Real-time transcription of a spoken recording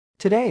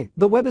Today,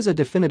 the web is a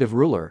definitive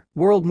ruler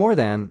world. More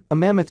than a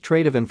mammoth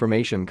trade of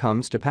information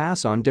comes to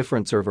pass on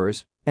different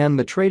servers, and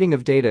the trading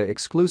of data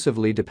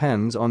exclusively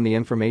depends on the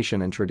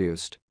information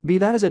introduced. Be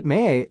that as it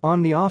may,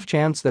 on the off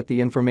chance that the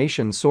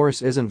information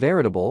source isn't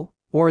veritable,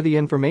 or the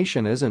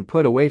information isn't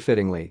put away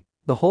fittingly,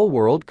 the whole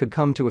world could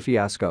come to a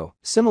fiasco.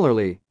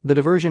 Similarly, the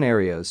diversion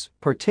areas,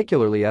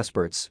 particularly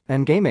esports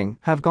and gaming,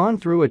 have gone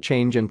through a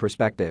change in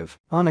perspective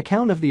on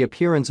account of the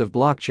appearance of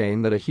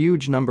blockchain that a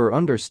huge number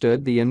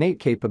understood the innate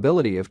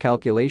capability of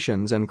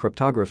calculations and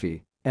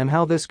cryptography, and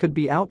how this could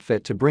be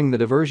outfit to bring the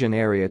diversion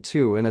area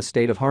to in a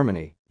state of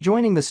harmony.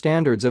 Joining the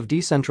standards of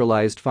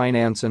decentralized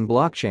finance and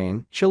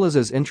blockchain,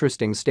 CHILIZ's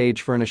interesting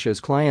stage furnishes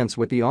clients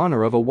with the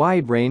honor of a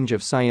wide range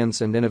of science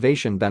and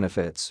innovation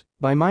benefits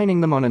by mining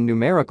them on a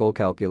numerical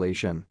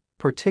calculation,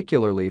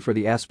 particularly for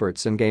the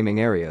esports and gaming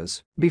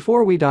areas.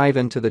 Before we dive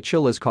into the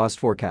CHILIZ cost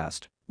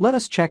forecast, let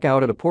us check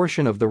out a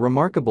portion of the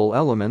remarkable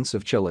elements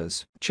of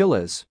CHILIZ.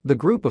 CHILIZ, the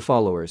group of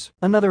followers,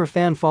 another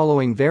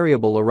fan-following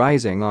variable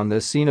arising on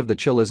this scene of the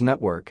CHILIZ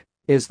network,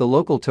 is the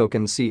local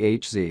token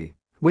CHZ,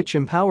 which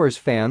empowers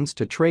fans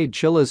to trade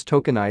CHILIZ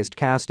tokenized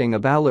casting a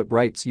ballot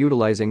rights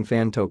utilizing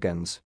fan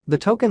tokens. The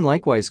token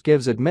likewise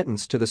gives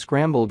admittance to the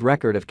scrambled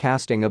record of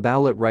casting a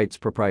ballot rights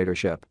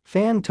proprietorship.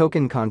 Fan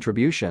token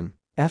contribution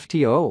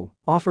FTO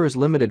offers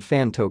limited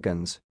fan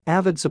tokens.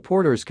 Avid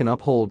supporters can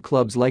uphold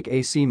clubs like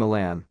AC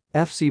Milan,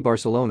 FC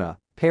Barcelona,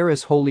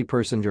 Paris Holy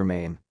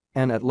Saint-Germain,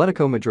 and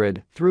Atletico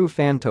Madrid through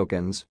fan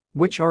tokens,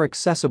 which are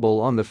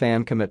accessible on the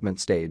fan commitment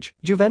stage.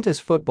 Juventus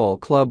Football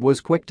Club was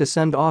quick to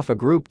send off a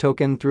group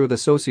token through the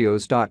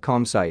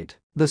socios.com site.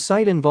 The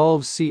site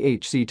involves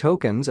CHZ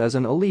tokens as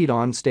an elite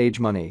on-stage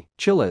money.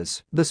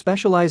 CHILIZ, the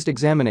specialized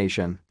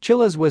examination.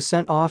 CHILIZ was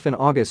sent off in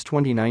August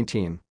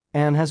 2019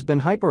 and has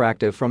been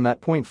hyperactive from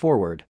that point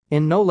forward.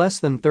 In no less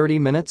than 30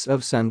 minutes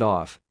of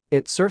send-off,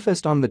 it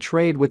surfaced on the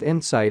trade with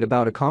insight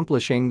about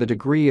accomplishing the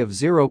degree of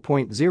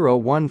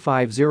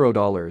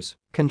 $0.0150,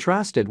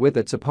 contrasted with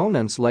its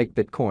opponents like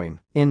Bitcoin.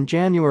 In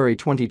January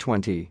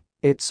 2020,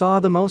 it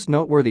saw the most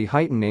noteworthy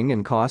heightening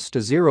in cost to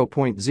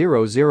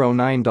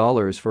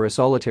 $0.009 for a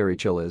solitary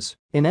CHILIZ.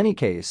 In any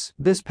case,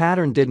 this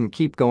pattern didn't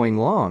keep going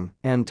long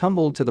and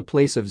tumbled to the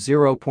place of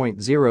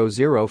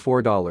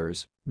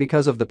 $0.004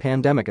 because of the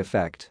pandemic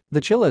effect.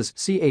 The CHILIZ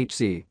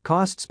CHZ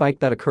cost spike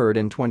that occurred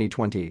in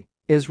 2020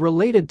 is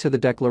related to the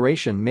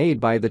declaration made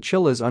by the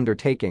CHILIZ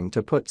undertaking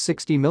to put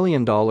 $60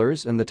 million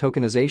in the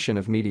tokenization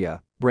of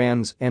media,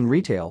 brands, and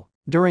retail.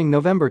 During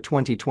November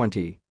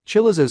 2020,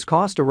 CHILIZ's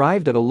cost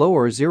arrived at a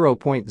lower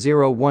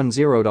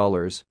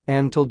 $0.010,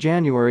 and till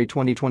January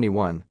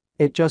 2021,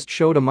 it just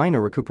showed a minor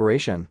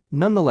recuperation.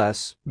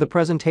 Nonetheless, the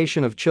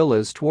presentation of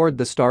CHILIZ toward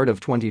the start of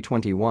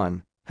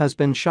 2021 has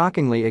been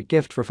shockingly a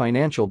gift for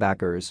financial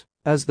backers,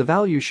 as the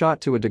value shot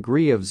to a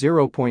degree of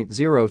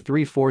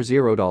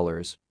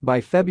 $0.0340 by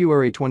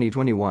February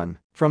 2021.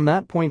 From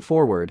that point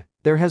forward,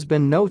 there has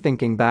been no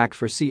thinking back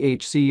for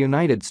CHZ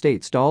United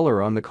States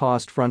dollar on the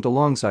cost front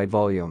alongside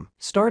volume.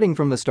 Starting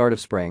from the start of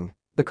spring,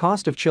 the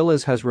cost of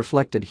CHILIZ has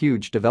reflected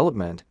huge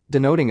development,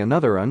 denoting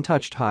another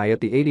untouched high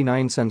at the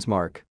 89 cents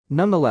mark.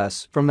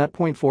 Nonetheless, from that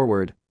point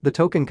forward, the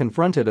token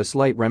confronted a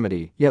slight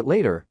remedy, yet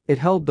later, it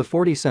held the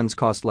 40 cents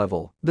cost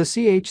level. The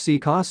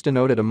CHZ cost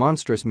denoted a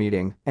monstrous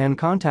meeting and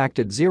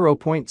contacted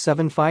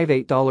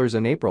 $0.758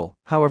 in April.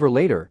 However,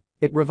 later,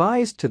 it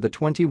revised to the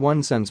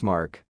 21 cents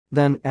mark.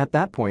 Then, at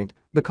that point,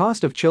 the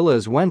cost of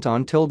CHILIZ went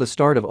on till the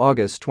start of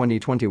August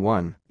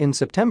 2021. In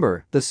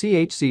September, the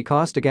CHZ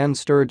cost again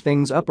stirred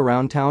things up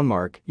around town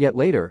mark, yet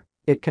later,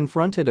 it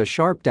confronted a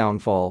sharp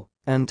downfall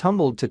and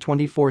tumbled to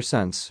 24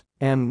 cents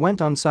and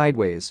went on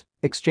sideways,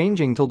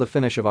 exchanging till the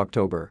finish of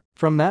October.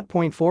 From that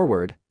point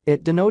forward,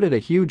 it denoted a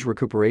huge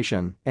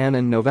recuperation, and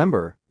in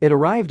November, it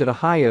arrived at a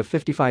high of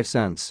 55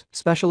 cents.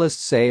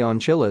 Specialists say on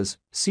CHILIZ,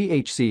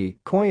 CHZ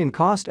coin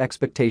cost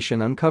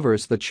expectation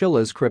uncovers the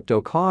CHILIZ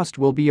crypto cost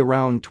will be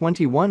around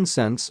 21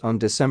 cents on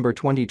December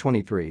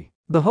 2023.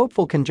 The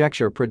hopeful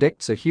conjecture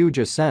predicts a huge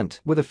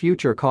ascent with a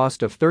future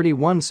cost of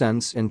 31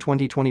 cents in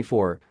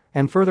 2024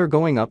 and further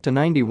going up to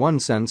 91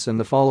 cents in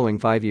the following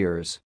 5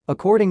 years.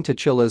 According to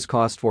CHILIZ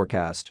cost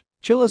forecast,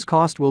 CHILIZ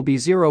cost will be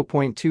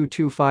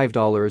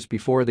 $0.225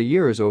 before the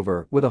year is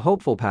over, with a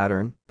hopeful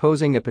pattern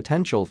posing a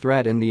potential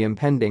threat in the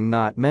impending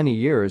not many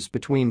years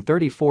between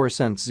 34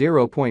 cents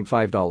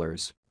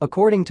 $0.5.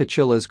 According to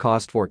CHILIZ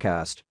cost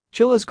forecast,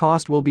 CHILIZ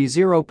cost will be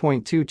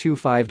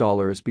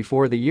 $0.225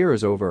 before the year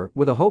is over,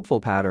 with a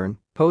hopeful pattern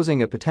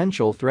posing a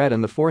potential threat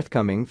in the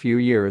forthcoming few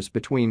years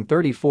between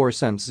 34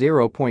 cents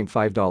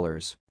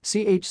 $0.5.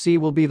 CHZ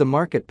will be the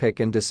market pick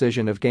and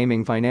decision of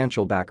gaming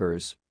financial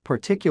backers,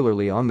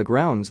 particularly on the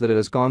grounds that it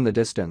has gone the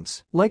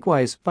distance.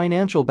 Likewise,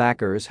 financial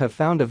backers have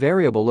found a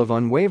variable of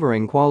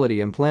unwavering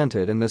quality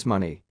implanted in this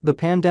money. The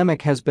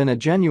pandemic has been a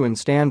genuine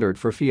standard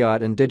for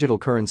fiat and digital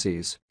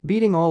currencies.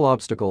 Beating all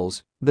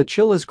obstacles, the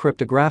CHILIZ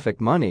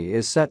cryptographic money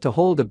is set to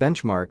hold a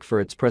benchmark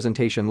for its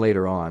presentation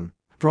later on.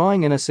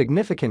 drawing in a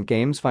significant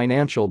game's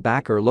financial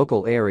backer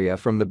local area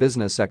from the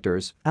business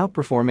sectors,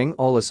 outperforming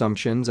all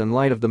assumptions in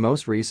light of the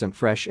most recent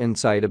fresh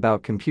insight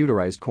about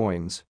computerized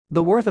coins.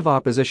 The worth of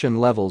opposition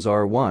levels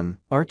R1,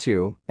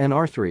 R2, and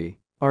R3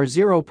 are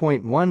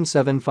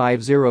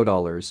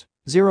 $0.1750,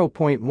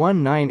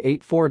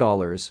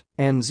 $0.1984,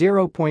 and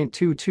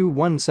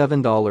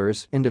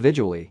 $0.2217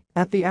 individually.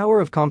 At the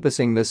hour of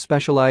compassing this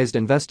specialized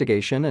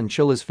investigation and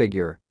CHILIZ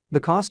figure, the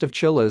cost of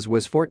CHILIZ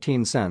was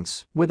 14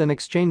 cents, with an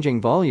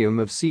exchanging volume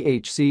of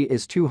CHZ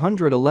is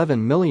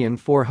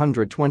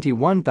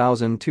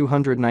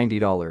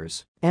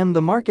 $211,421,290. And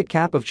the market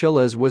cap of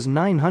CHILIZ was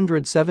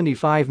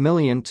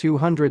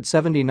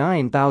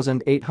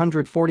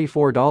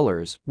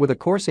 $975,279,844, with a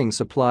coursing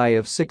supply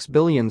of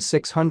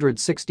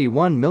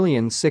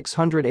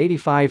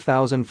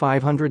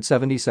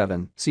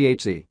 6,661,685,577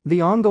 CHZ.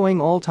 The ongoing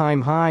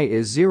all-time high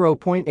is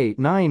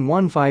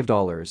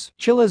 $0.8915.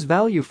 CHILIZ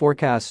Value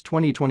Forecast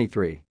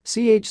 2023.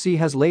 CHZ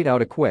has laid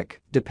out a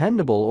quick,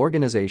 dependable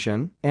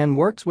organization and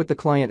works with the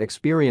client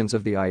experience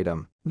of the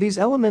item. These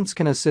elements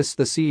can assist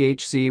the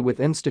CHZ with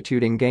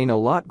instituting gain a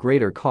lot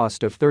greater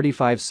cost of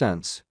 35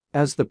 cents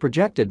as the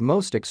projected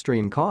most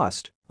extreme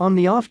cost. On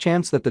the off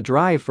chance that the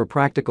drive for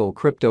practical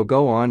crypto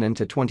go on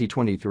into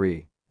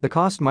 2023, the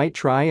cost might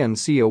try and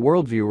see a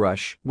worldview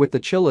rush with the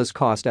CHILIZ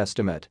cost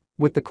estimate,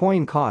 with the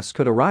coin cost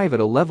could arrive at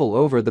a level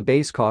over the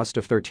base cost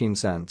of 13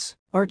 cents.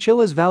 Our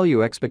CHILIZ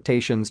value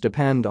expectations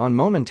depend on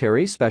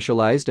momentary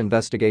specialized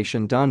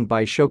investigation done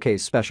by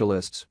showcase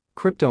specialists.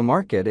 Crypto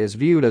market is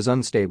viewed as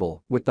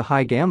unstable, with the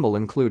high gamble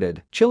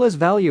included. CHILIZ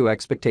Value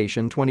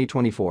Expectation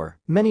 2024.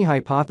 Many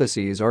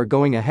hypotheses are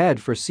going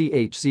ahead for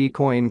CHZ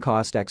coin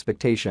cost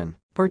expectation,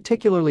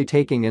 particularly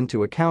taking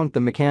into account the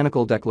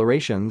mechanical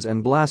declarations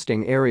and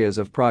blasting areas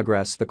of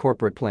progress the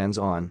corporate plans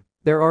on.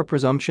 There are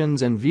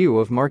presumptions in view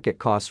of market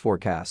cost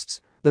forecasts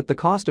that the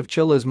cost of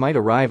CHILIZ might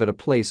arrive at a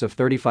place of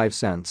 35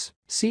 cents.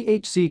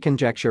 CHZ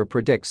conjecture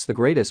predicts the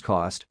greatest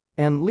cost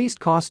and least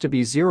cost to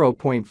be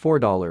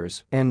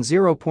 $0.4 and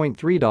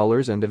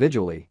 $0.3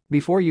 individually.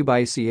 Before you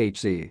buy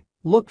CHZ,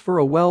 look for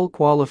a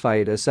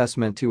well-qualified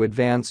assessment to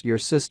advance your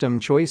system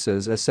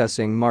choices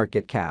assessing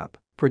market cap,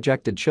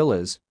 projected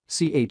CHILIZ,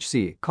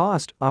 CHZ,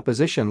 cost,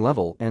 opposition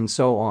level, and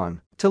so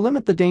on, to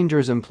limit the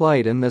dangers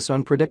implied in this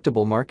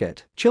unpredictable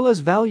market.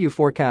 CHILIZ Value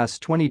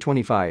Forecast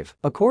 2025.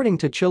 According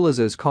to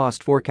CHILIZ's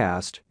cost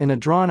forecast, in a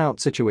drawn-out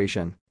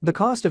situation, the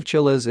cost of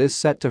CHILIZ is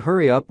set to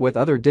hurry up with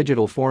other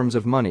digital forms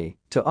of money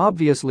to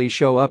obviously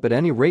show up at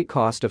any rate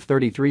cost of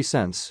 33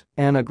 cents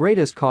and a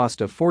greatest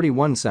cost of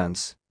 41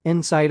 cents.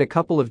 Inside a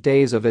couple of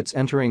days of its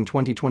entering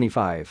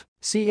 2025,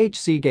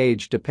 CHZ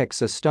gauge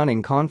depicts a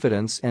stunning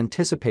confidence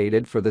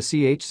anticipated for the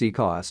CHZ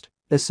cost,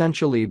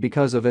 essentially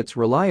because of its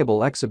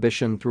reliable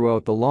exhibition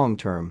throughout the long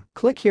term.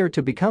 Click here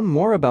to become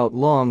more about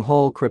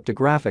long-haul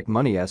cryptographic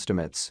money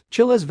estimates.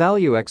 CHILIZ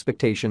Value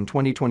Expectation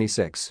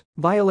 2026.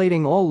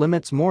 Violating all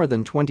limits more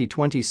than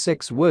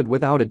 2026 would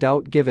without a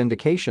doubt give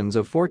indications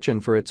of fortune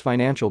for its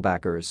financial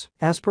backers.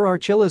 As per our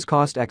CHILIZ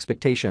cost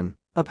expectation,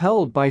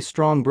 upheld by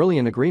strong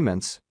brilliant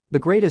agreements, the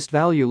greatest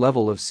value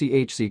level of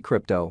CHZ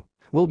crypto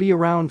will be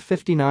around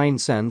 59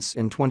 cents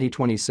in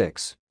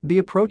 2026. The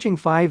approaching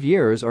 5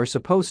 years are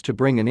supposed to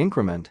bring an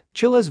increment.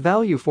 CHILIZ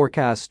Value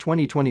Forecast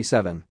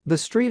 2027. The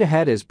street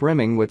ahead is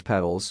brimming with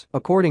pedals,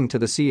 according to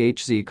the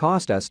CHZ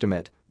cost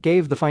estimate,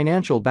 gave the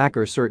financial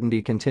backer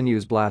certainty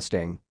continues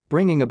blasting,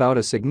 bringing about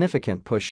a significant push